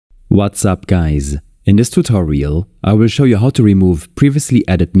What's up, guys? In this tutorial, I will show you how to remove previously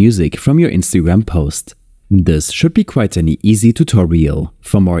added music from your Instagram post. This should be quite an easy tutorial.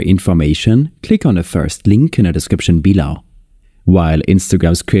 For more information, click on the first link in the description below. While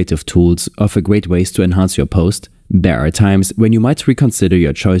Instagram's creative tools offer great ways to enhance your post, there are times when you might reconsider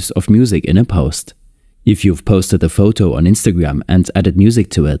your choice of music in a post. If you've posted a photo on Instagram and added music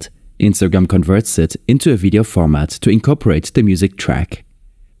to it, Instagram converts it into a video format to incorporate the music track.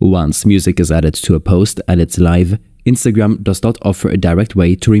 Once music is added to a post and it's live, Instagram does not offer a direct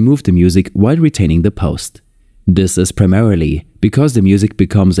way to remove the music while retaining the post. This is primarily because the music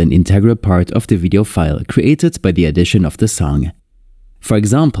becomes an integral part of the video file created by the addition of the song. For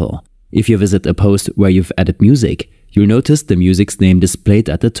example, if you visit a post where you've added music, you'll notice the music's name displayed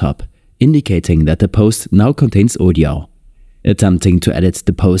at the top, indicating that the post now contains audio. Attempting to edit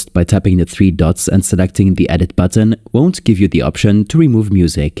the post by tapping the three dots and selecting the Edit button won't give you the option to remove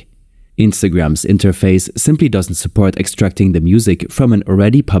music. Instagram's interface simply doesn't support extracting the music from an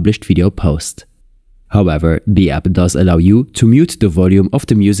already published video post. However, the app does allow you to mute the volume of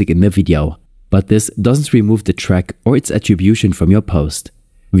the music in the video, but this doesn't remove the track or its attribution from your post.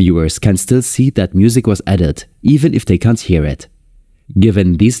 Viewers can still see that music was added, even if they can't hear it.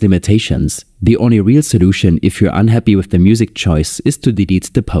 Given these limitations, the only real solution if you're unhappy with the music choice is to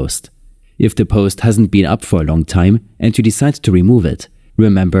delete the post. If the post hasn't been up for a long time and you decide to remove it,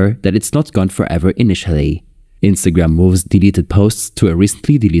 remember that it's not gone forever initially. Instagram moves deleted posts to a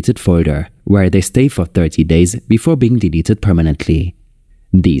recently deleted folder, where they stay for 30 days before being deleted permanently.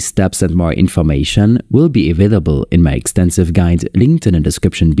 These steps and more information will be available in my extensive guide linked in the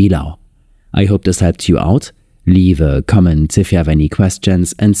description below. I hope this helped you out. Leave a comment if you have any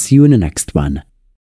questions and see you in the next one.